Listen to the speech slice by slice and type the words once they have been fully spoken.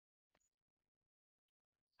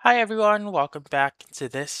Hi everyone, welcome back to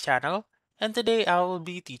this channel, and today I will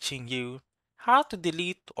be teaching you how to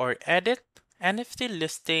delete or edit NFT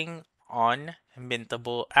listing on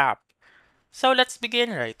Mintable app. So let's begin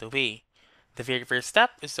right away. The very first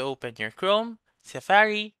step is to open your Chrome,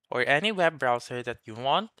 Safari, or any web browser that you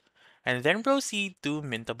want, and then proceed to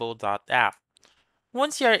mintable.app.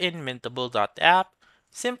 Once you are in mintable.app,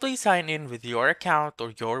 simply sign in with your account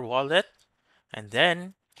or your wallet, and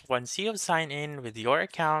then once you have signed in with your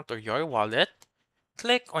account or your wallet,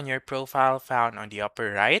 click on your profile found on the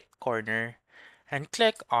upper right corner and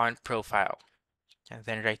click on Profile. And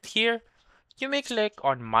then right here, you may click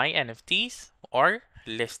on My NFTs or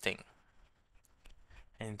Listing.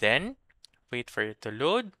 And then wait for it to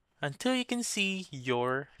load until you can see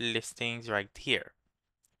your listings right here.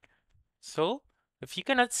 So if you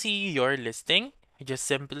cannot see your listing, you just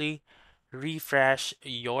simply refresh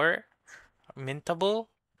your Mintable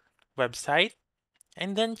website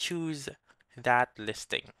and then choose that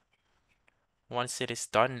listing. Once it is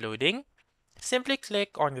done loading, simply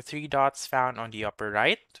click on the three dots found on the upper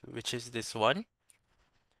right, which is this one,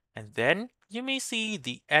 and then you may see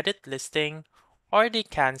the edit listing or the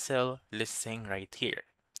cancel listing right here.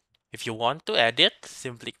 If you want to edit,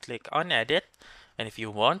 simply click on edit, and if you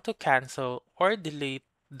want to cancel or delete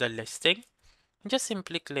the listing, just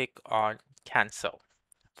simply click on cancel.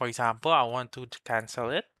 For example, I want to cancel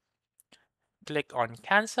it. Click on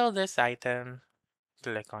cancel this item,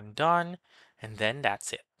 click on done, and then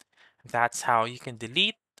that's it. That's how you can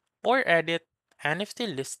delete or edit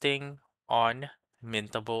NFT listing on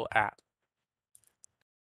Mintable app.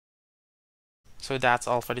 So that's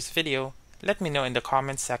all for this video. Let me know in the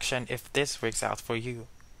comments section if this works out for you.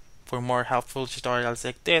 For more helpful tutorials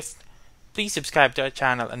like this, please subscribe to our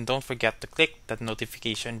channel and don't forget to click that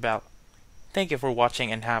notification bell. Thank you for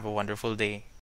watching and have a wonderful day.